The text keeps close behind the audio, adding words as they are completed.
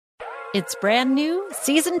It's brand new,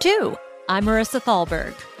 Season 2. I'm Marissa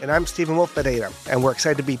Thalberg. And I'm Stephen Wolf Bedeta, and we're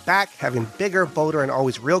excited to be back having bigger, bolder, and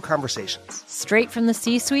always real conversations. Straight from the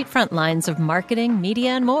C-suite front lines of marketing, media,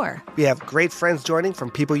 and more. We have great friends joining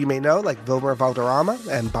from people you may know, like Wilmer Valderrama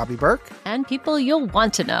and Bobby Burke. And people you'll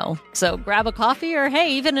want to know. So grab a coffee or,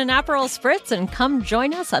 hey, even an Aperol Spritz and come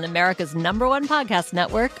join us on America's #1 podcast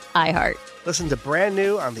network, iHeart. Listen to Brand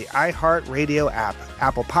New on the iHeart Radio app,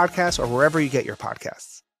 Apple Podcasts, or wherever you get your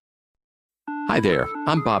podcasts. Hi there,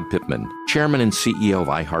 I'm Bob Pittman, Chairman and CEO of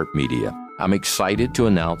iHeartMedia. I'm excited to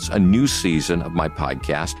announce a new season of my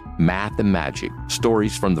podcast, Math and Magic,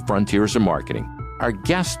 Stories from the Frontiers of Marketing. Our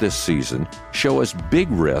guests this season show us big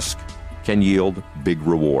risk can yield big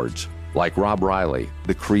rewards, like Rob Riley,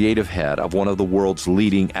 the creative head of one of the world's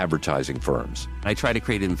leading advertising firms. I try to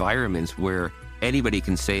create environments where anybody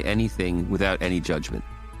can say anything without any judgment.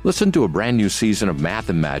 Listen to a brand new season of Math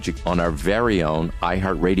and Magic on our very own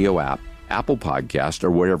iHeartRadio app, Apple Podcast, or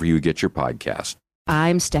wherever you get your podcast.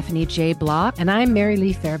 I'm Stephanie J. Block. And I'm Mary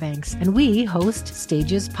Lee Fairbanks. And we host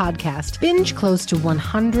Stages Podcast. Binge close to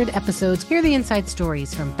 100 episodes. Hear the inside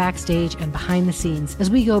stories from backstage and behind the scenes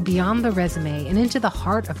as we go beyond the resume and into the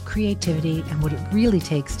heart of creativity and what it really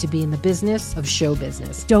takes to be in the business of show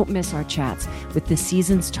business. Don't miss our chats with this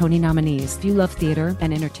season's Tony nominees. If you love theater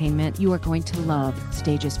and entertainment, you are going to love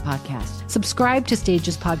Stages Podcast. Subscribe to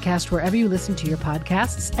Stages Podcast wherever you listen to your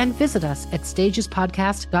podcasts and visit us at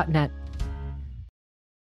stagespodcast.net.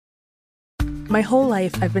 My whole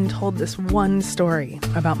life, I've been told this one story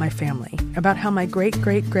about my family, about how my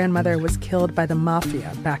great-great-grandmother was killed by the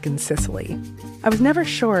mafia back in Sicily. I was never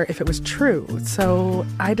sure if it was true, so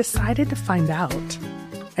I decided to find out.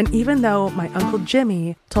 And even though my Uncle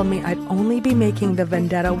Jimmy told me I'd only be making the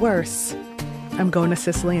vendetta worse, I'm going to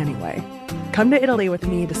Sicily anyway. Come to Italy with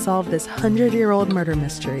me to solve this 100-year-old murder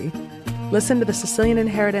mystery. Listen to The Sicilian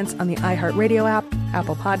Inheritance on the iHeartRadio app,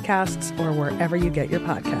 Apple Podcasts, or wherever you get your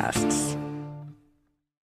podcasts.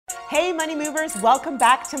 Hey, Money Movers, welcome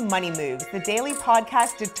back to Money Moves, the daily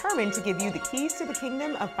podcast determined to give you the keys to the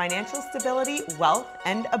kingdom of financial stability, wealth,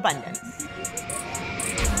 and abundance.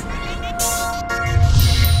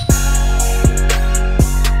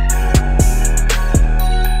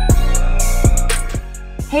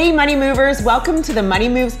 Hey, Money Movers, welcome to the Money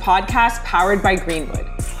Moves podcast powered by Greenwood.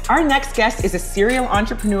 Our next guest is a serial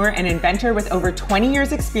entrepreneur and inventor with over 20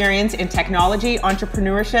 years experience in technology,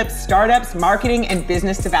 entrepreneurship, startups, marketing, and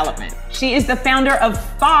business development. She is the founder of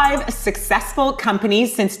 5 successful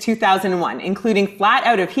companies since 2001, including Flat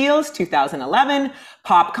Out of Heels 2011,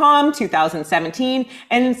 Popcom 2017,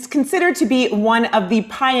 and is considered to be one of the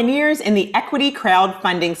pioneers in the equity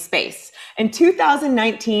crowdfunding space. In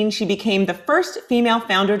 2019, she became the first female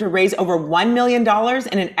founder to raise over $1 million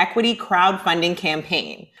in an equity crowdfunding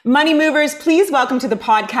campaign. Money Movers, please welcome to the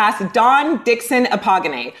podcast, Dawn Dixon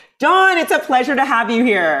Apogany. Dawn, it's a pleasure to have you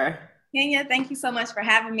here. Kenya, thank you so much for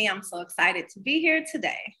having me. I'm so excited to be here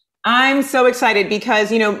today. I'm so excited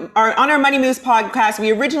because, on our Money Moves podcast,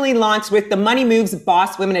 we originally launched with the Money Moves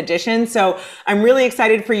Boss Women Edition. So I'm really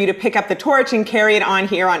excited for you to pick up the torch and carry it on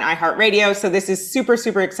here on iHeartRadio. So this is super,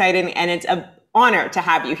 super exciting. And it's an honor to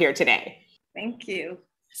have you here today. Thank you.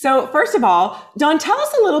 So first of all, Dawn, tell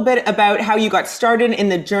us a little bit about how you got started in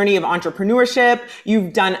the journey of entrepreneurship.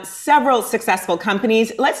 You've done several successful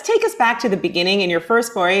companies. Let's take us back to the beginning and your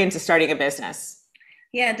first foray into starting a business.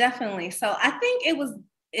 Yeah, definitely. So I think I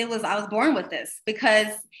was born with this because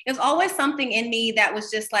it was always something in me that was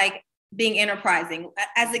just like being enterprising.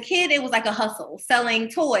 As a kid, it was like a hustle, selling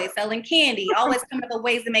toys, selling candy, always coming up with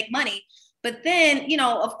ways to make money. But then,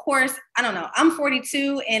 of course, I don't know, I'm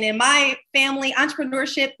 42 and in my family,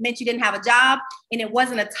 entrepreneurship meant you didn't have a job and it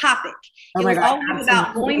wasn't a topic. It was always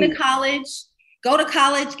about going to college, go to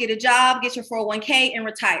college, get a job, get your 401k and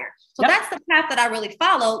retire. So that's the path that I really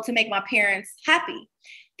followed to make my parents happy.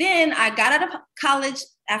 Then I got out of college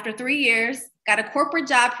after 3 years, got a corporate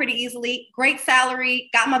job pretty easily, great salary,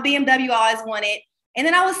 got my BMW I always wanted. And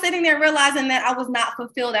then I was sitting there realizing that I was not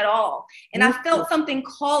fulfilled at all. And I felt something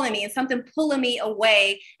calling me and something pulling me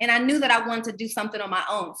away. And I knew that I wanted to do something on my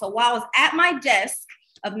own. So while I was at my desk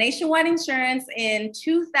of Nationwide Insurance in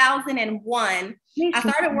 2001, I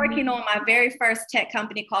started working on my very first tech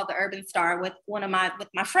company called the Urban Star with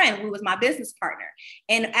my friend, who was my business partner.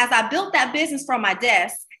 And as I built that business from my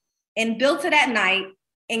desk and built it at night,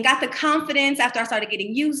 and got the confidence after I started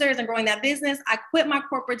getting users and growing that business, I quit my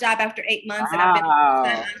corporate job after 8 months. And I've been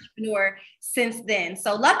an entrepreneur since then.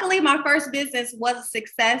 So luckily my first business was a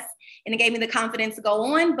success and it gave me the confidence to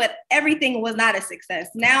go on, but everything was not a success.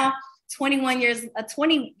 Now, 20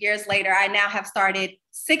 years later, I now have started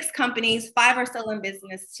 6 companies, 5 are still in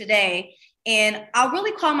business today. And I'll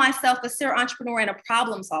really call myself a serial entrepreneur and a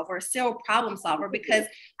serial problem solver, because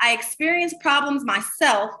I experience problems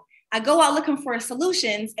myself. I go out looking for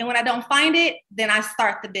solutions, and when I don't find it, then I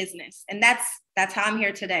start the business. And that's how I'm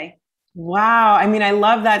here today. Wow. I mean, I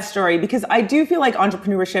love that story, because I do feel like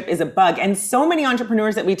entrepreneurship is a bug. And so many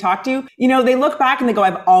entrepreneurs that we talk to, they look back and they go,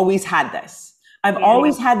 I've always had this. I've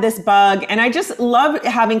always had this bug. And I just love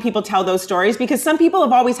having people tell those stories, because some people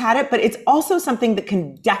have always had it, but it's also something that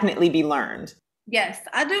can definitely be learned. Yes,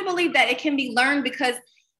 I do believe that it can be learned, because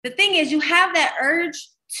the thing is, you have that urge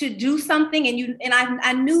to do something, and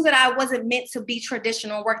I knew that I wasn't meant to be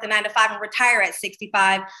traditional, work the 9 to 5 and retire at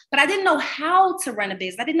 65, but I didn't know how to run a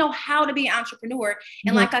business. I didn't know how to be an entrepreneur.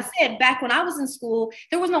 And like I said, back when I was in school,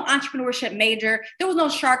 there was no entrepreneurship major. There was no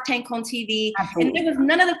Shark Tank on TV. Absolutely. And there was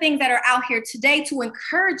none of the things that are out here today to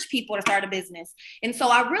encourage people to start a business. And so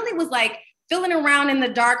I really was like feeling around in the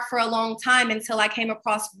dark for a long time, until I came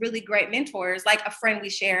across really great mentors, like a friend we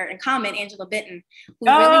share in common, Angela Benton, who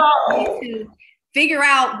really helped me to figure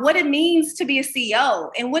out what it means to be a CEO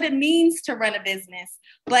and what it means to run a business.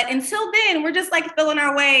 But until then, we're just like feeling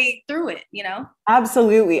our way through it,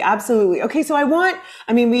 Absolutely. Absolutely. Okay. So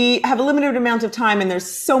we have a limited amount of time, and there's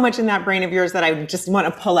so much in that brain of yours that I just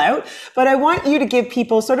want to pull out, but I want you to give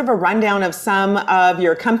people sort of a rundown of some of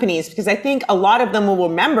your companies, because I think a lot of them will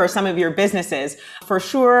remember some of your businesses. For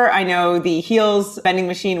sure, I know the Heels vending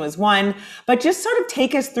machine was one, but just sort of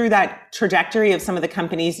take us through that trajectory of some of the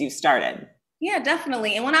companies you've started. Yeah,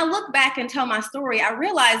 definitely. And when I look back and tell my story, I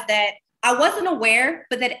realized that I wasn't aware,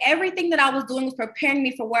 but that everything that I was doing was preparing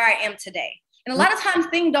me for where I am today. And a lot of times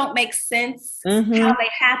things don't make sense, how they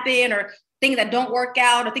happen, or things that don't work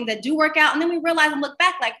out, or things that do work out. And then we realize and look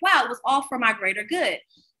back like, wow, it was all for my greater good.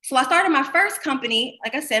 So I started my first company,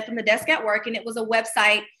 like I said, from the desk at work. And it was a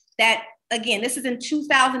website that, again, this is in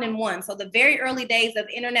 2001. So the very early days of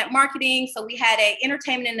internet marketing. So we had an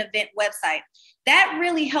entertainment and event website. That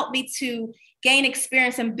really helped me to gain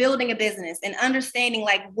experience in building a business and understanding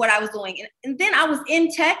like what I was doing. And then I was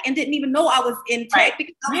in tech and didn't even know I was in tech,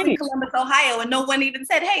 because I was in Columbus, Ohio, and no one even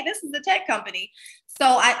said, hey, this is a tech company. So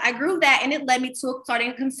I grew that, and it led me to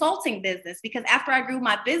starting a consulting business, because after I grew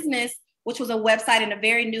my business, which was a website and a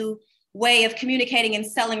very new way of communicating and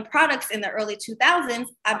selling products in the early 2000s,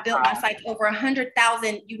 I built my site to over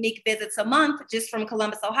 100,000 unique visits a month just from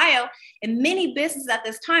Columbus, Ohio. And many businesses at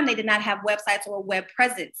this time, they did not have websites or a web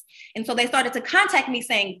presence. And so they started to contact me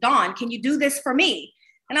saying, Dawn, can you do this for me?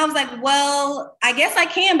 And I was like, well, I guess I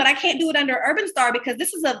can, but I can't do it under Urban Star, because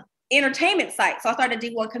this is a entertainment site. So I started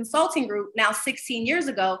D1 Consulting Group now 16 years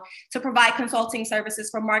ago to provide consulting services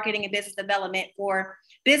for marketing and business development for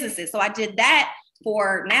businesses. So I did that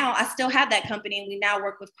for now. I still have that company, and we now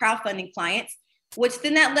work with crowdfunding clients, which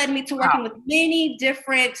then that led me to working with many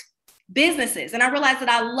different businesses. And I realized that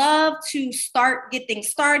I love to get things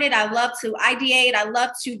started. I love to ideate. I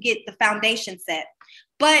love to get the foundation set.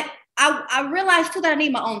 But I realized too that I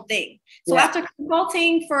need my own thing. So after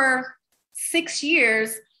consulting for 6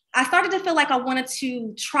 years, I started to feel like I wanted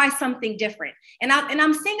to try something different. And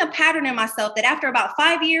I'm seeing a pattern in myself that after about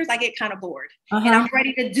 5 years, I get kind of bored and I'm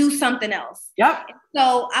ready to do something else. Yep. And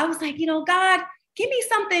so I was like, God, give me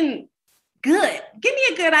something good. Give me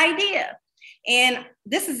a good idea. And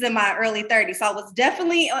this is in my early 30s. So I was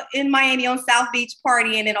definitely in Miami on South Beach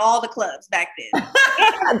partying in all the clubs back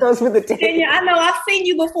then. Those were the days. And I know I've seen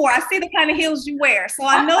you before. I see the kind of heels you wear. So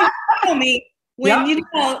I know you know me. When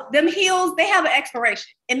them heels, they have an expiration,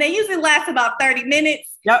 and they usually last about 30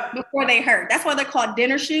 minutes before they hurt. That's why they're called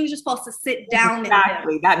dinner shoes. You're supposed to sit down in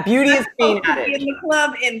them. That beauty is being added. In the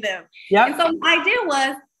club in them. Yep. And so my idea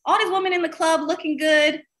was all these women in the club looking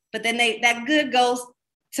good, but then that good goes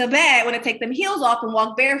to bad when they take them heels off and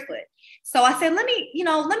walk barefoot. So I said, let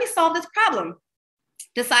me solve this problem.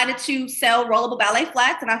 Decided to sell rollable ballet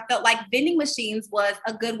flats, and I felt like vending machines was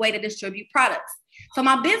a good way to distribute products. So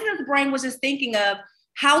my business brain was just thinking of,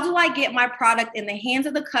 how do I get my product in the hands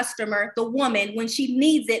of the customer, the woman, when she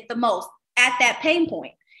needs it the most at that pain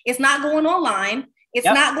point? It's not going online. It's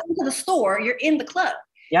not going to the store. You're in the club.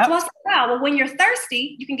 Yep. So I said, wow, well, when you're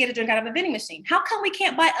thirsty, you can get a drink out of a vending machine. How come we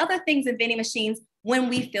can't buy other things in vending machines when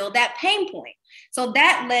we feel that pain point? So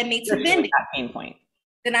that led me to vending. That pain point.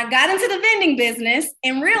 Then I got into the vending business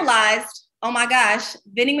and realized, oh my gosh,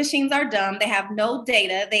 vending machines are dumb. They have no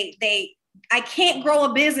data. I can't grow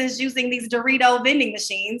a business using these Dorito vending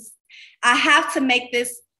machines. I have to make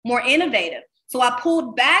this more innovative. So I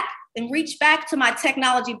pulled back and reached back to my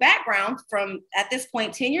technology background from, at this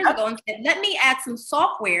point, 10 years ago, and said, let me add some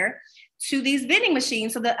software to these vending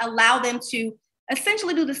machines so that allow them to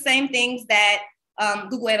essentially do the same things that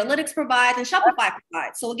Google Analytics provides and Shopify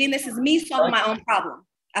provides. So again, this is me solving my own problem.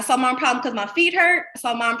 I solved my own problem because my feet hurt. I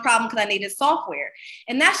solved my own problem because I needed software.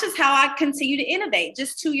 And that's just how I continue to innovate.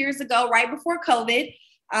 Just 2 years ago, right before COVID,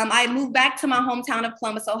 I moved back to my hometown of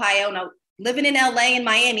Columbus, Ohio. Now, living in LA and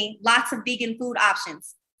Miami, lots of vegan food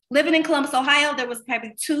options. Living in Columbus, Ohio, there was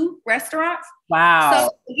probably 2 restaurants. Wow.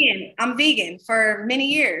 So again, I'm vegan for many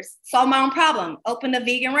years. Solved my own problem, opened a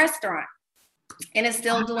vegan restaurant, and it's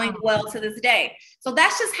still doing well to this day. So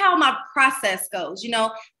that's just how my process goes. You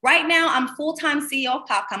know, right now I'm full-time CEO of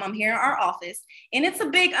Popcom. I'm here in our office, and it's a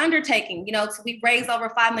big undertaking. You know, so we raised over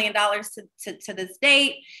 $5 million to this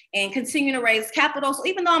date and continue to raise capital. So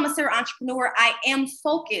even though I'm a serial entrepreneur, I am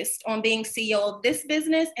focused on being CEO of this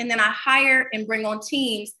business, and then I hire and bring on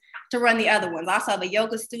teams to run the other ones. I also have a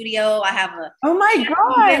yoga studio. I have a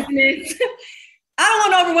business. I don't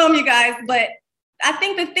want to overwhelm you guys, but I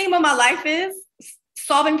think the theme of my life is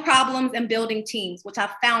solving problems and building teams, which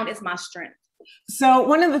I've found is my strength. So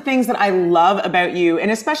one of the things that I love about you,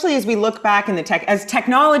 and especially as we look back in the as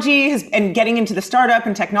technology and getting into the startup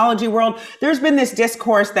and technology world, there's been this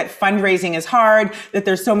discourse that fundraising is hard, that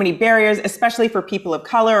there's so many barriers, especially for people of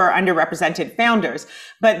color or underrepresented founders.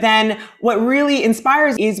 But then what really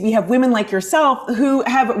inspires is we have women like yourself who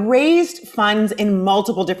have raised funds in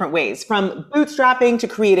multiple different ways, from bootstrapping to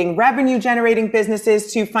creating revenue generating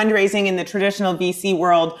businesses to fundraising in the traditional VC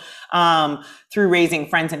world. Through raising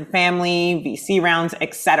friends and family, VC rounds,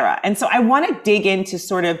 etc. And so I want to dig into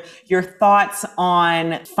sort of your thoughts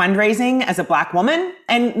on fundraising as a Black woman,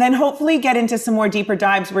 and then hopefully get into some more deeper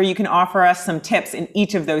dives where you can offer us some tips in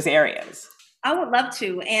each of those areas. I would love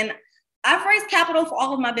to. And I've raised capital for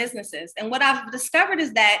all of my businesses. And what I've discovered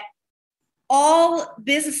is that all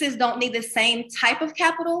businesses don't need the same type of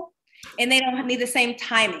capital, and they don't need the same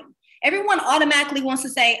timing. Everyone automatically wants to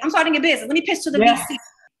say, I'm starting a business. Let me pitch to the VC.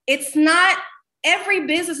 It's not, every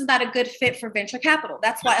business is not a good fit for venture capital.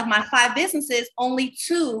 That's why of my 5 businesses, only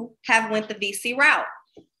 2 have went the VC route.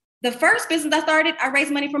 The first business I started, I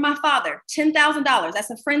raised money from my father, $10,000. That's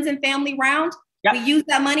a friends and family round. Yep. We used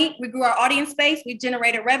that money. We grew our audience base. We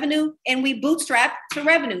generated revenue, and we bootstrapped to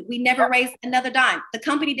revenue. We never raised another dime. The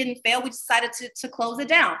company didn't fail. We decided to close it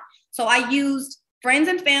down. So I used friends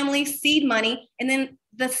and family, seed money, and then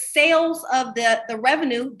the sales of the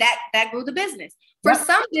revenue that grew the business. For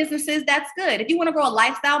some businesses, that's good. If you want to grow a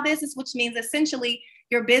lifestyle business, which means essentially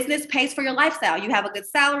your business pays for your lifestyle. You have a good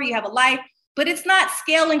salary, you have a life, but it's not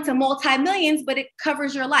scaling to multi-millions, but it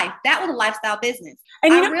covers your life. That was a lifestyle business.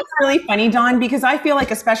 And you know what's really funny, Dawn, because I feel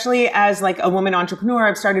like, especially as like a woman entrepreneur,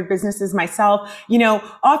 I've started businesses myself, you know,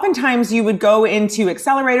 oftentimes you would go into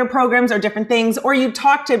accelerator programs or different things, or you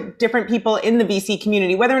talk to different people in the VC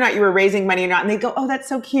community, whether or not you were raising money or not, and they go, oh, that's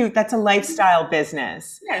so cute. That's a lifestyle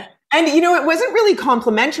business. Yeah. And, you know, it wasn't really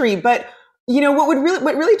complimentary, but, you know, what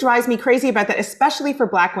really drives me crazy about that, especially for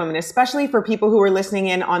Black women, especially for people who are listening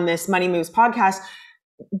in on this Money Moves podcast,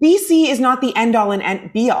 VC is not the end all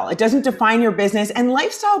and be all. It doesn't define your business, and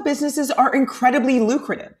lifestyle businesses are incredibly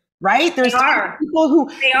lucrative, right? There's people who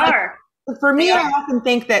are. For me, I often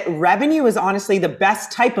think that revenue is honestly the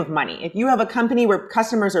best type of money. If you have a company where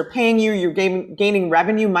customers are paying you, you're gaining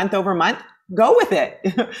revenue month over month, go with it.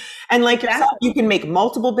 And like yourself, you can make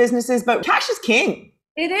multiple businesses, but cash is king.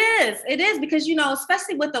 It is because, you know,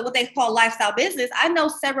 especially with what they call lifestyle business, I know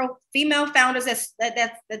several female founders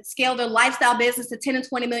that scale their lifestyle business to 10 and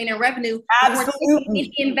 20 million in revenue.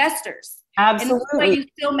 Absolutely. Investors. Absolutely. And this way you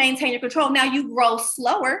still maintain your control. Now you grow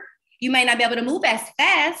slower. You may not be able to move as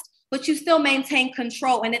fast, but you still maintain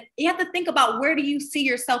control. And you have to think about, where do you see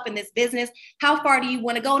yourself in this business? How far do you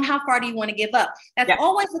want to go, and how far do you want to give up? That's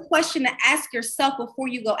always a question to ask yourself before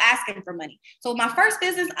you go asking for money. So my first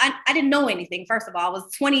business, I didn't know anything. First of all, I was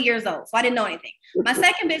 20 years old, so I didn't know anything. My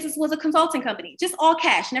second business was a consulting company, just all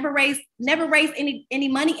cash, never raised any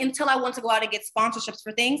money until I wanted to go out and get sponsorships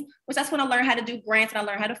for things, which that's when I learned how to do grants and I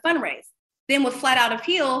learned how to fundraise. Then with Flat Out of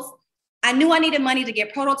Heels, I knew I needed money to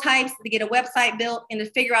get prototypes, to get a website built, and to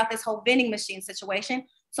figure out this whole vending machine situation.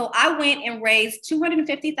 So I went and raised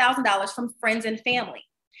 $250,000 from friends and family.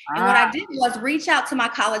 And what I did was reach out to my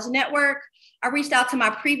college network. I reached out to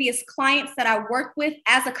my previous clients that I worked with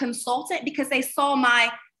as a consultant, because they saw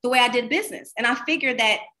the way I did business. And I figured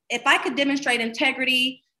that if I could demonstrate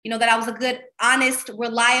integrity, you know, that I was a good, honest,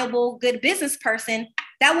 reliable, good business person,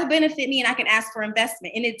 that will benefit me and I can ask for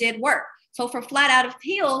investment. And it did work. So for Flat Out of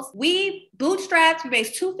Heels, we bootstrapped, we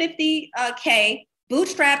raised $250K,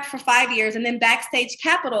 bootstrapped for 5 years, and then Backstage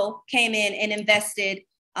Capital came in and invested,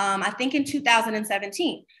 I think in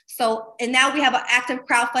 2017. So, and now we have an active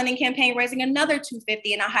crowdfunding campaign raising another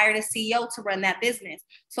 $250, and I hired a CEO to run that business.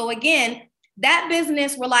 So again, that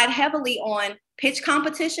business relied heavily on pitch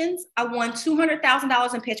competitions. I won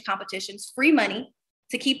 $200,000 in pitch competitions, free money,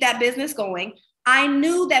 to keep that business going. I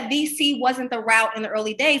knew that VC wasn't the route in the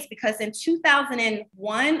early days because in 11,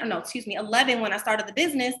 when I started the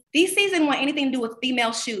business, VCs didn't want anything to do with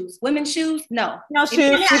female shoes. Women's shoes, no. Female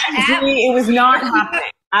shoes, it was not happening.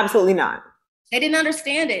 Absolutely not. They didn't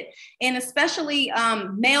understand it. And especially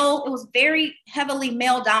male, it was very heavily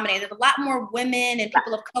male dominated. There's a lot more women and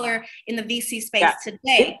people of color in the VC space today.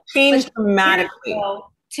 It changed dramatically.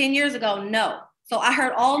 10 years ago, no. So I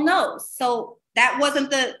heard all no's. So that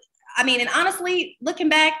wasn't and honestly, looking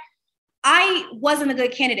back, I wasn't a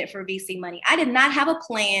good candidate for VC money. I did not have a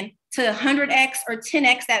plan to 100x or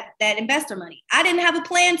 10x that investor money. I didn't have a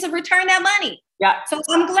plan to return that money. Yeah. So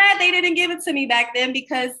I'm glad they didn't give it to me back then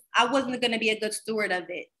because I wasn't going to be a good steward of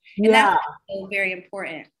it. And that's also very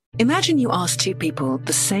important. Imagine you ask two people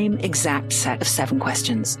the same exact set of 7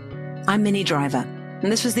 questions. I'm Minnie Driver,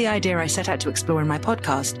 and this was the idea I set out to explore in my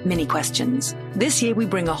podcast, Mini Questions. This year, we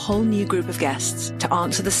bring a whole new group of guests to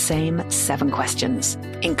answer the same 7 questions,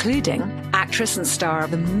 including actress and star of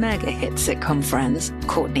the mega hit sitcom Friends,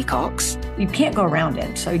 Courtney Cox. You can't go around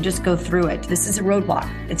it, so you just go through it. This is a roadblock.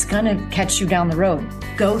 It's going to catch you down the road.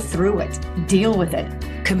 Go through it. Deal with it.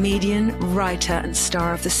 Comedian, writer, and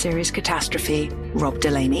star of the series Catastrophe, Rob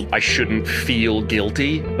Delaney. I shouldn't feel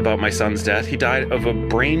guilty about my son's death. He died of a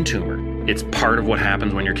brain tumor. It's part of what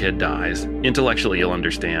happens when your kid dies. Intellectually, you'll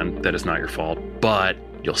understand that it's not your fault, but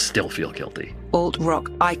you'll still feel guilty.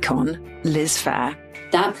 Alt-rock icon, Liz Phair.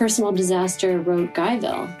 That personal disaster wrote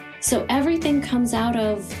Guyville. So everything comes out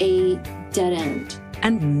of a dead end.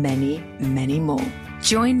 And many, many more.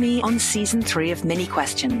 Join me on season 3 of Mini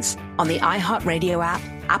Questions on the iHeartRadio app,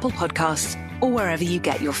 Apple Podcasts, or wherever you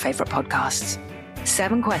get your favorite podcasts.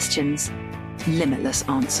 7 questions, limitless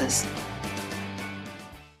answers.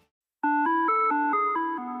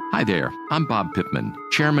 Hi there, I'm Bob Pittman,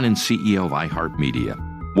 Chairman and CEO of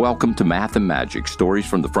iHeartMedia. Welcome to Math and Magic, Stories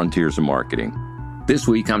from the Frontiers of Marketing. This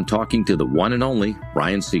week, I'm talking to the one and only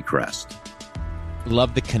Ryan Seacrest.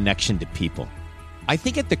 Love the connection to people. I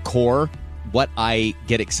think at the core, what I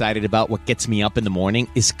get excited about, what gets me up in the morning,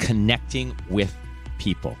 is connecting with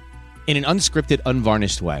people in an unscripted,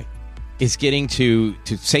 unvarnished way. Is getting to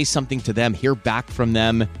say something to them, hear back from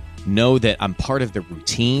them, know that I'm part of the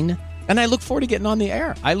routine. And I look forward to getting on the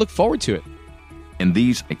air. I look forward to it. In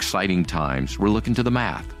these exciting times, we're looking to the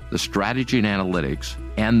math, the strategy and analytics,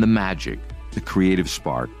 and the magic, the creative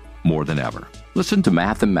spark, more than ever. Listen to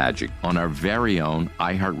Math and Magic on our very own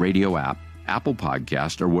iHeartRadio app, Apple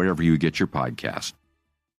Podcast, or wherever you get your podcast.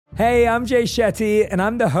 Hey, I'm Jay Shetty, and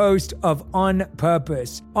I'm the host of On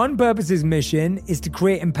Purpose. On Purpose's mission is to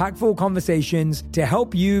create impactful conversations to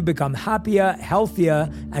help you become happier,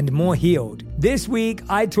 healthier, and more healed. This week,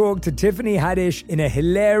 I talked to Tiffany Haddish in a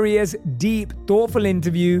hilarious, deep, thoughtful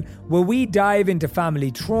interview where we dive into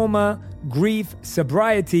family trauma, grief,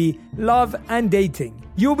 sobriety, love, and dating.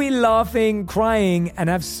 You'll be laughing, crying, and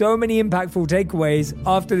have so many impactful takeaways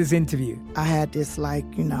after this interview. I had this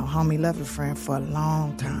homie lover friend for a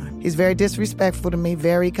long time. He's very disrespectful to me,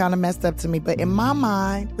 very kind of messed up to me. But in my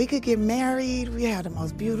mind, we could get married. We had the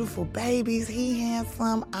most beautiful babies. He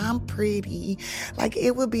handsome, I'm pretty.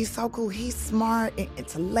 It would be so cool. He's smart and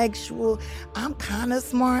intellectual. I'm kind of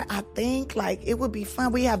smart, I think. It would be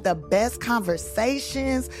fun. We have the best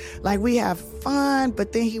conversations. We have fun,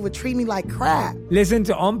 but then he would treat me like crap. Listen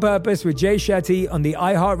to On Purpose with Jay Shetty on the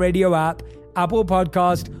iHeartRadio app, Apple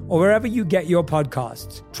Podcast, or wherever you get your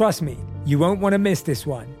podcasts. Trust me, you won't want to miss this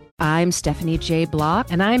one. I'm Stephanie J.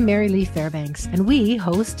 Block. And I'm Mary Lee Fairbanks, and we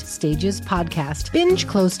host Stages Podcast. Binge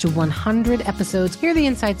close to 100 episodes. Hear the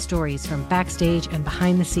inside stories from backstage and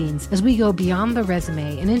behind the scenes as we go beyond the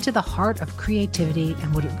resume and into the heart of creativity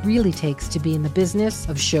and what it really takes to be in the business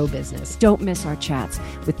of show business. Don't miss our chats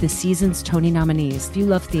with the season's Tony nominees. If you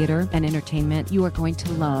love theater and entertainment, you are going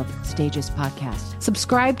to love Stages Podcast.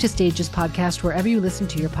 Subscribe to Stages Podcast wherever you listen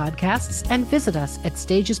to your podcasts and visit us at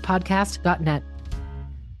stagespodcast.net.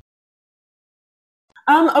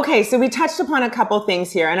 Okay, so we touched upon a couple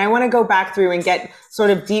things here, and I want to go back through and get sort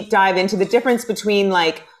of deep dive into the difference between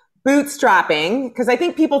bootstrapping, because I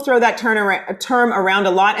think people throw that term around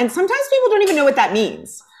a lot, and sometimes people don't even know what that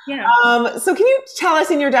means. Yeah. So can you tell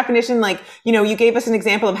us in your definition, you gave us an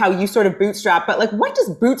example of how you sort of bootstrap, but what does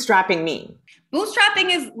bootstrapping mean? Bootstrapping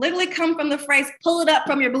is literally come from the phrase, pull it up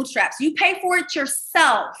from your bootstraps. You pay for it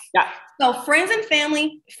yourself. Yeah. So friends and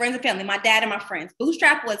family, my dad and my friends.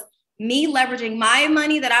 Bootstrap was me leveraging my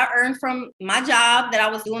money that I earned from my job that I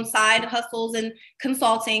was doing side hustles and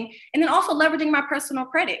consulting, and then also leveraging my personal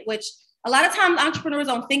credit, which a lot of times entrepreneurs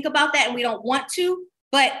don't think about that and we don't want to.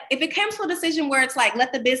 But if it comes to a decision where it's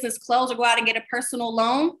let the business close or go out and get a personal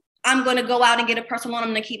loan, I'm going to go out and get a personal loan.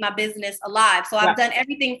 I'm going to keep my business alive. So I've done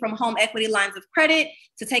everything from home equity lines of credit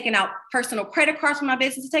to taking out personal credit cards for my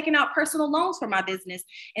business, to taking out personal loans for my business.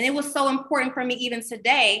 And it was so important for me even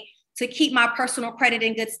today to keep my personal credit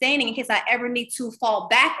in good standing in case I ever need to fall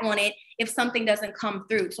back on it if something doesn't come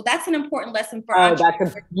through. So that's an important lesson for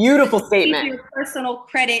entrepreneurs. That's a beautiful statement. Keep your personal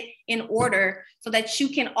credit in order so that you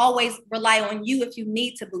can always rely on you if you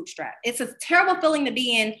need to bootstrap. It's a terrible feeling to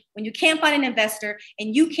be in when you can't find an investor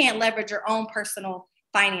and you can't leverage your own personal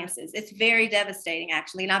finances. It's very devastating,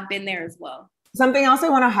 actually, and I've been there as well. Something else I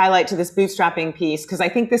want to highlight to this bootstrapping piece, because I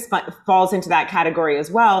think this falls into that category as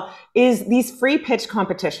well, is these free pitch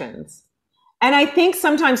competitions. And I think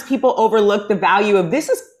sometimes people overlook the value of this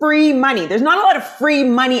is free money. There's not a lot of free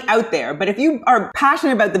money out there, but if you are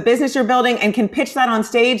passionate about the business you're building and can pitch that on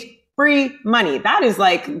stage, free money. That is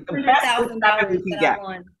like the best bootstrapping you can get.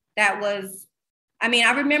 That was, I mean,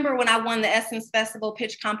 I remember when I won the Essence Festival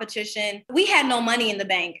pitch competition, we had no money in the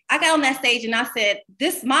bank. I got on that stage and I said,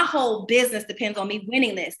 my whole business depends on me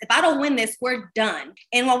winning this. If I don't win this, we're done.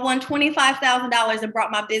 And I won $25,000 and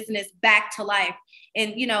brought my business back to life.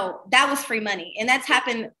 And, that was free money. And that's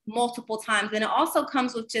happened multiple times. And it also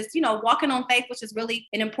comes with just, walking on faith, which is really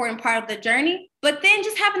an important part of the journey. But then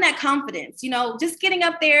just having that confidence, just getting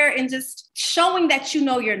up there and just showing that you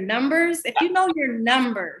know your numbers. If you know your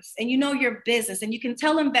numbers and you know your business and you can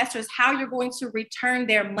tell investors how you're going to return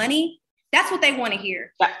their money, that's what they want to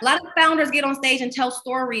hear. A lot of founders get on stage and tell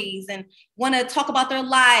stories and want to talk about their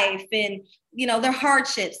life and, their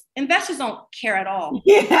hardships. Investors don't care at all.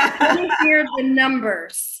 Yeah. They hear the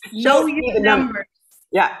numbers. Know your numbers.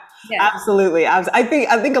 Yeah, absolutely. I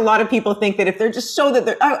think a lot of people think that if they're just so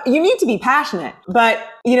that you need to be passionate. But,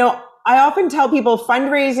 I often tell people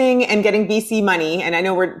fundraising and getting VC money, and I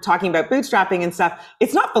know we're talking about bootstrapping and stuff,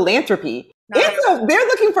 it's not philanthropy. They're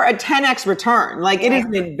looking for a 10x return. Like it is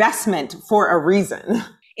an investment for a reason.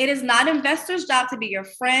 It is not investors' job to be your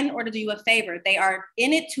friend or to do you a favor. They are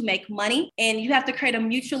in it to make money, and you have to create a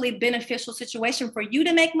mutually beneficial situation for you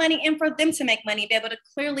to make money and for them to make money, be able to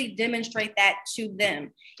clearly demonstrate that to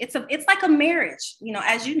them. It's like a marriage,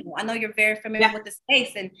 as you know. I know you're very familiar with the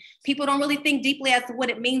space, and people don't really think deeply as to what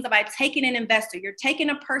it means by taking an investor. You're taking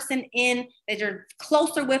a person in that you're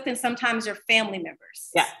closer with and sometimes your family members.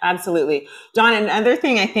 Yeah, absolutely. Dawn, another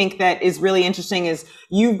thing I think that is really interesting is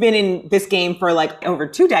you've been in this game for like over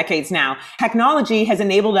 2 decades now. Technology has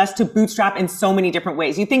enabled us to bootstrap in so many different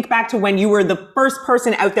ways. You think back to when you were the first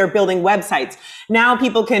person out there building websites. Now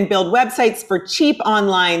people can build websites for cheap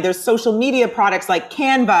online. There's social media products like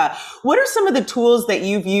Canva. What are some of the tools that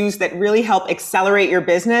you've used that really help accelerate your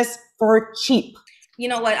business for cheap? You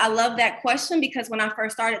know what? I love that question because when I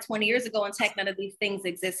first started 20 years ago in tech, none of these things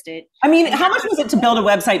existed. I mean, how much was it to build a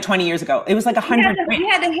website 20 years ago? It was like $100. You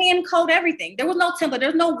had to hand code everything. There was no template.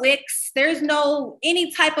 There's no Wix. There's no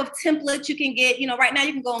any type of template you can get. Right now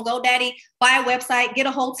you can go on GoDaddy, buy a website, get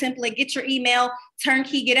a whole template, get your email,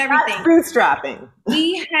 turnkey, get everything. That's bootstrapping.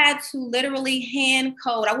 We had to literally hand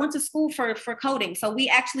code. I went to school for coding. So we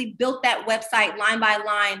actually built that website line by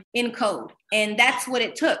line in code. And that's what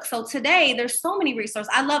it took. So today there's so many resources.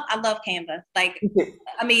 I love Canva.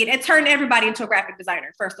 It turned everybody into a graphic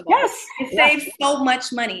designer, first of all. Yes. It saves so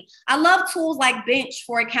much money. I love tools like Bench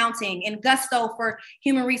for accounting and Gusto for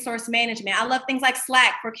human resource management. I love things like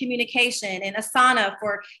Slack for communication and Asana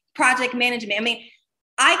for project management.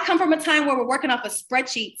 I come from a time where we're working off of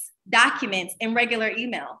spreadsheets, documents, and regular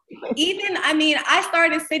email. I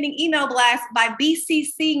started sending email blasts by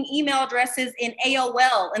BCCing email addresses in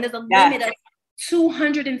AOL, and there's a limit of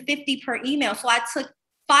 250 per email. So I took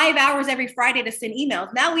 5 hours every Friday to send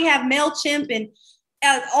emails. Now we have MailChimp and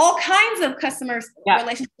all kinds of customer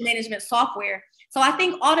relationship management software. So I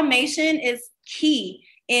think automation is key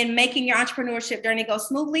in making your entrepreneurship journey go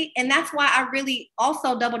smoothly. And that's why I really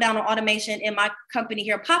also double down on automation in my company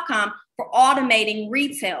here, Popcom, for automating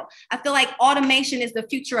retail. I feel like automation is the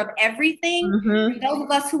future of everything. Mm-hmm. And those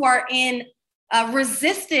of us who are in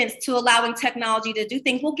resistance to allowing technology to do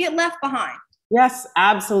things will get left behind. Yes,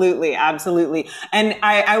 absolutely. Absolutely. And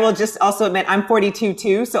I will just also admit I'm 42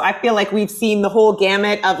 too. So I feel like we've seen the whole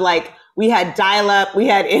gamut of we had dial-up, we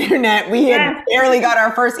had internet, we had barely got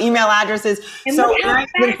our first email addresses. And so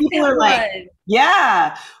when people are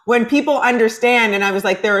when people understand, and I was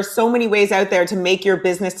like, there are so many ways out there to make your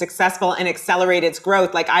business successful and accelerate its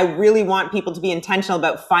growth. I really want people to be intentional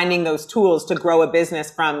about finding those tools to grow a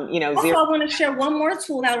business from, zero. Also, I want to share one more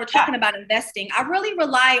tool now we're talking about investing. I really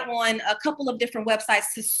rely on a couple of different websites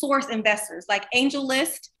to source investors like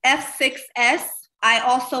AngelList, F6S, I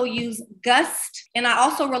also use Gust, and I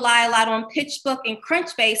also rely a lot on PitchBook and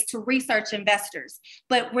Crunchbase to research investors.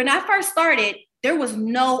 But when I first started, there was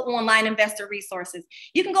no online investor resources.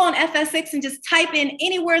 You can go on FS6 and just type in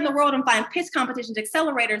anywhere in the world and find pitch competitions,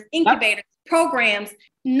 accelerators, incubators, programs.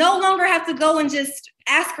 No longer have to go and just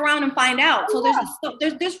ask around and find out. So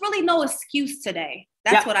there's really no excuse today.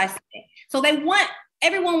 That's what I say. So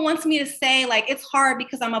everyone wants me to say like, it's hard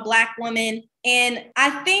because I'm a Black woman. And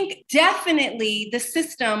I think definitely the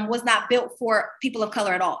system was not built for people of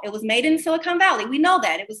color at all. It was made in Silicon Valley. We know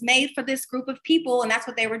that. It was made for this group of people, and that's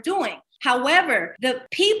what they were doing. However, the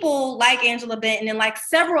people like Angela Benton and like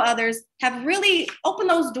several others have really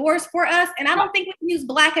opened those doors for us. And I don't think we can use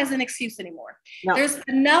Black as an excuse anymore. No. There's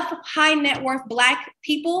enough high net worth Black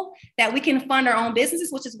people that we can fund our own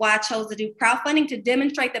businesses, which is why I chose to do crowdfunding, to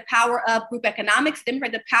demonstrate the power of group economics,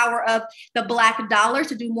 demonstrate the power of the Black dollar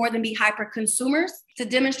to do more than be hyper consumers, to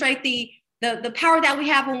demonstrate the power that we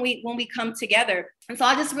have when we come together. And so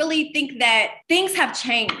I just really think that things have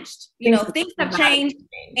changed. Things have changed,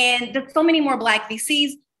 and there's so many more Black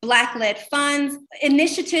VCs, Black-led funds,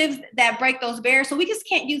 initiatives that break those barriers. So we just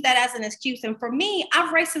can't use that as an excuse. And for me,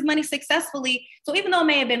 I've raised this money successfully. So even though it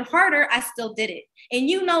may have been harder, I still did it. And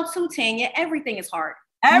too, Tanya, everything is hard.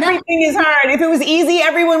 Everything is hard. If it was easy,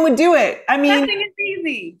 everyone would do it. I mean, nothing is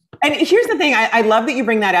easy. And here's the thing. I love that you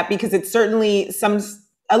bring that up, because it's certainly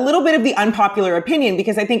a little bit of the unpopular opinion,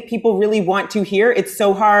 because I think people really want to hear it's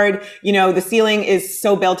so hard. The ceiling is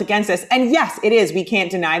so built against us. And yes, it is. We can't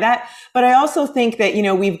deny that. But I also think that,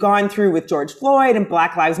 we've gone through with George Floyd and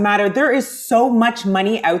Black Lives Matter. There is so much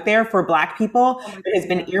money out there for Black people that has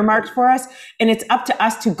been earmarked for us. And it's up to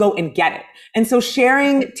us to go and get it. And so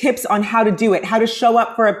sharing tips on how to do it, how to show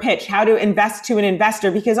up for a pitch, how to invest to an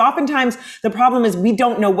investor, because oftentimes the problem is we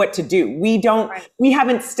don't know what to do. We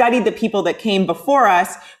haven't studied the people that came before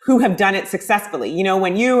us who have done it successfully.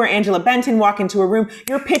 When you or Angela Benton walk into a room,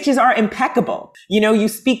 your pitches are impeccable. You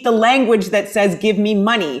speak the language that says, give me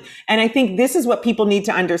money. And I think this is what people need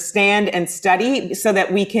to understand and study so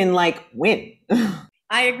that we can win.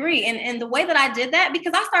 I agree. And the way that I did that,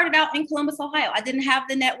 because I started out in Columbus, Ohio, I didn't have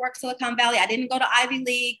the network Silicon Valley. I didn't go to Ivy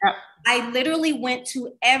League. Yep. I literally went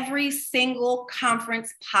to every single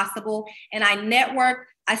conference possible, and I networked.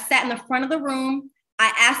 I sat in the front of the room.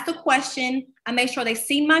 I asked the question. I made sure they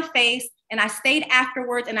seen my face, and I stayed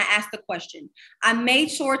afterwards and I asked the question. I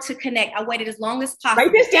made sure to connect. I waited as long as possible.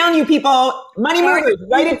 Write this down, you people. Money movers,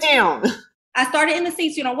 write it down. I started in the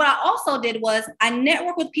seats. What I also did was I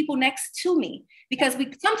networked with people next to me, because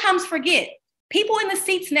we sometimes forget people in the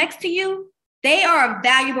seats next to you, they are a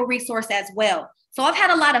valuable resource as well. So I've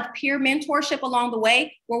had a lot of peer mentorship along the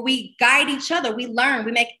way where we guide each other. We learn,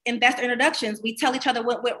 we make investor introductions. We tell each other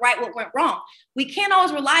what went right, what went wrong. We can't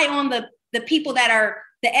always rely on the people that are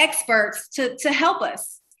the experts to help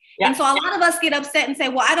us. Yeah. And so a lot of us get upset and say,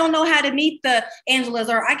 well, I don't know how to meet the Angelas,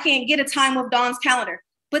 or I can't get a time with Dawn's calendar.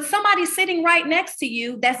 But somebody's sitting right next to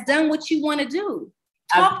you that's done what you want to do.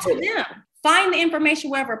 Talk Absolutely. To them. Find the information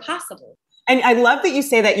wherever possible. And I love that you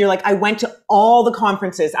say that. You're like, I went to all the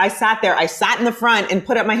conferences. I sat there. I sat in the front and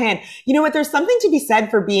put up my hand. You know what? There's something to be said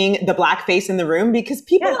for being the Black face in the room, because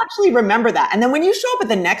people actually remember that. And then when you show up at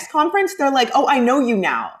the next conference, they're like, oh, I know you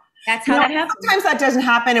now. That's how that happens. Sometimes that doesn't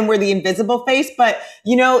happen and we're the invisible face. But,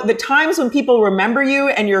 the times when people remember you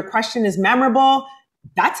and your question is memorable,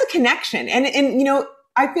 that's a connection. And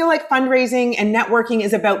I feel like fundraising and networking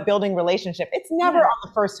is about building relationship. It's never on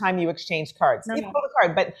the first time you exchange cards. No. You pull the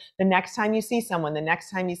card, but the next time you see someone, Yes.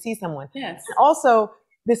 And also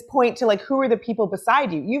this point to who are the people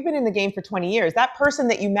beside you? You've been in the game for 20 years. That person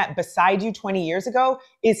that you met beside you 20 years ago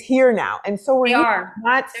is here now. And so they are.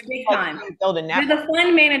 That's big time. Build a network. They're the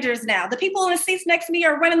fund managers now. The people in the seats next to me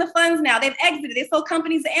are running the funds now. They've exited. They sold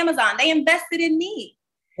companies to Amazon. They invested in me.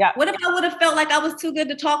 Yeah. What if I would have felt like I was too good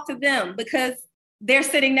to talk to them because they're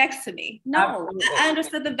sitting next to me? No, Absolutely. I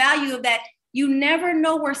understood the value of that. You never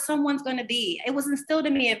know where someone's going to be. It was instilled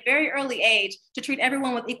in me at a very early age to treat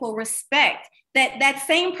everyone with equal respect. That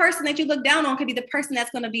same person that you look down on could be the person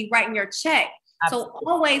that's going to be writing your check. Absolutely. So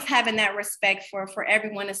always having that respect for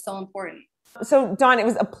everyone is so important. So Dawn, it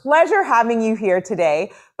was a pleasure having you here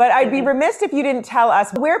today, but I'd be remiss if you didn't tell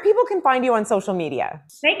us where people can find you on social media.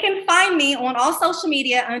 They can find me on all social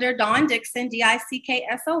media under Dawn Dickson, Dickson.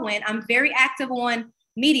 I'm very active on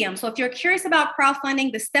Medium. So if you're curious about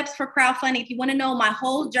crowdfunding, the steps for crowdfunding, if you want to know my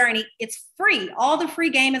whole journey, it's free. All the free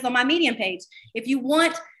game is on my Medium page. If you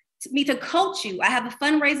want me to coach you, I have a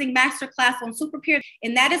fundraising masterclass on SuperPeer,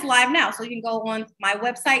 and that is live now. So you can go on my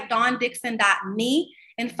website, DawnDickson.me.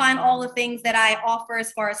 and find all the things that I offer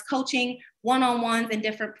as far as coaching, one-on-ones, and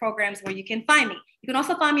different programs where you can find me. You can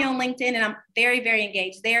also find me on LinkedIn, and I'm very, very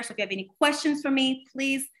engaged there. So if you have any questions for me,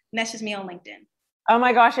 please message me on LinkedIn. Oh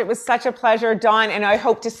my gosh, it was such a pleasure, Dawn, and I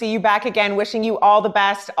hope to see you back again. Wishing you all the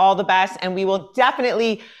best, and we will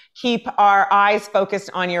definitely keep our eyes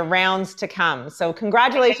focused on your rounds to come. So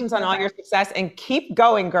congratulations on all your success, and keep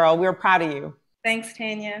going, girl. We're proud of you. Thanks,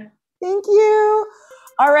 Tanya. Thank you.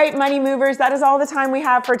 All right, Money Movers, that is all the time we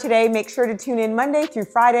have for today. Make sure to tune in Monday through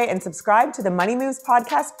Friday and subscribe to the Money Moves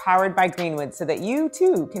podcast powered by Greenwood so that you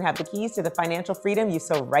too can have the keys to the financial freedom you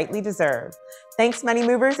so rightly deserve. Thanks, Money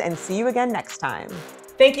Movers, and see you again next time.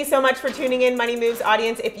 Thank you so much for tuning in, Money Moves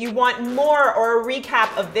audience. If you want more or a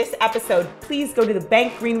recap of this episode, please go to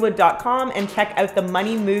thebankgreenwood.com and check out the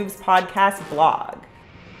Money Moves podcast blog.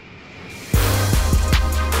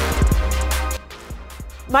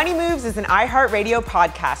 Money Moves is an iHeartRadio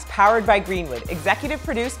podcast powered by Greenwood, executive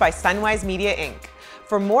produced by Sunwise Media, Inc.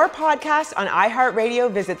 For more podcasts on iHeartRadio,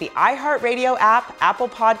 visit the iHeartRadio app, Apple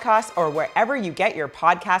Podcasts, or wherever you get your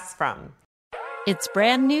podcasts from. It's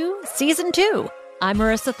brand new, Season 2. I'm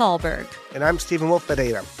Marissa Thalberg. And I'm Stephen Wolf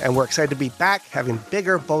Pereira. And we're excited to be back having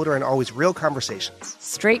bigger, bolder, and always real conversations.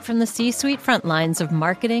 Straight from the C-suite front lines of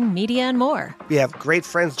marketing, media, and more. We have great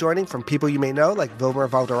friends joining from people you may know, like Vilmer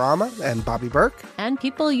Valderrama and Bobby Burke. And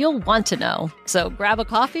people you'll want to know. So grab a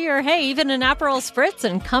coffee or, hey, even an Aperol Spritz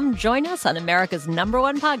and come join us on America's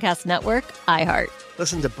 #1 podcast network, iHeart.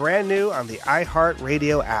 Listen to brand new on the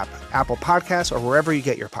iHeartRadio app, Apple Podcasts, or wherever you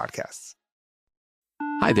get your podcasts.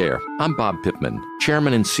 Hi there, I'm Bob Pittman,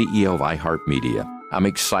 Chairman and CEO of iHeartMedia. I'm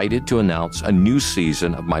excited to announce a new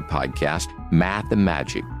season of my podcast, Math and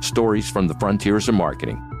Magic, Stories from the Frontiers of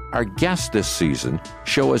Marketing. Our guests this season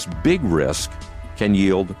show us big risk can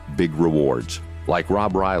yield big rewards, like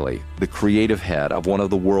Rob Riley, the creative head of one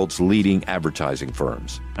of the world's leading advertising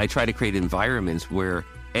firms. I try to create environments where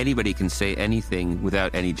anybody can say anything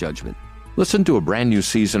without any judgment. Listen to a brand new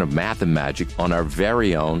season of Math and Magic on our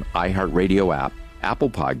very own iHeartRadio app,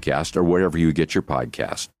 Apple Podcast, or wherever you get your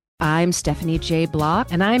podcast. I'm Stephanie J. Block.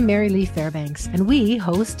 And I'm Mary Lee Fairbanks, and we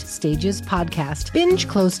host Stages Podcast. Binge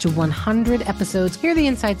close to 100 episodes. Hear the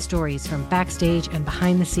inside stories from backstage and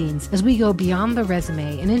behind the scenes as we go beyond the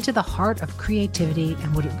resume and into the heart of creativity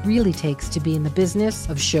and what it really takes to be in the business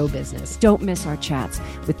of show business. Don't miss our chats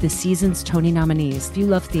with the season's Tony nominees. If you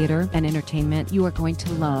love theater and entertainment, you are going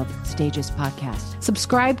to love Stages Podcast.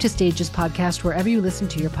 Subscribe to Stages Podcast wherever you listen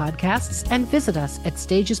to your podcasts and visit us at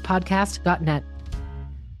stagespodcast.net.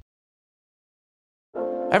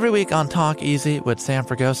 Every week on Talk Easy with Sam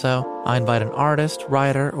Fragoso, I invite an artist,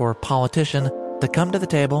 writer, or politician to come to the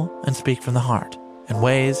table and speak from the heart in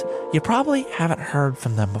ways you probably haven't heard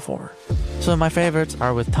from them before. Some of my favorites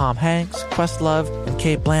are with Tom Hanks, Questlove, and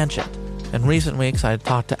Cate Blanchett. In recent weeks, I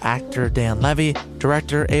talked to actor Dan Levy,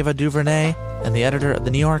 director Ava DuVernay, and the editor of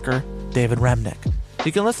The New Yorker, David Remnick.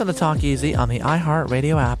 You can listen to Talk Easy on the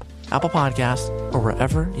iHeartRadio app, Apple Podcasts, or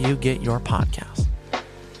wherever you get your podcasts.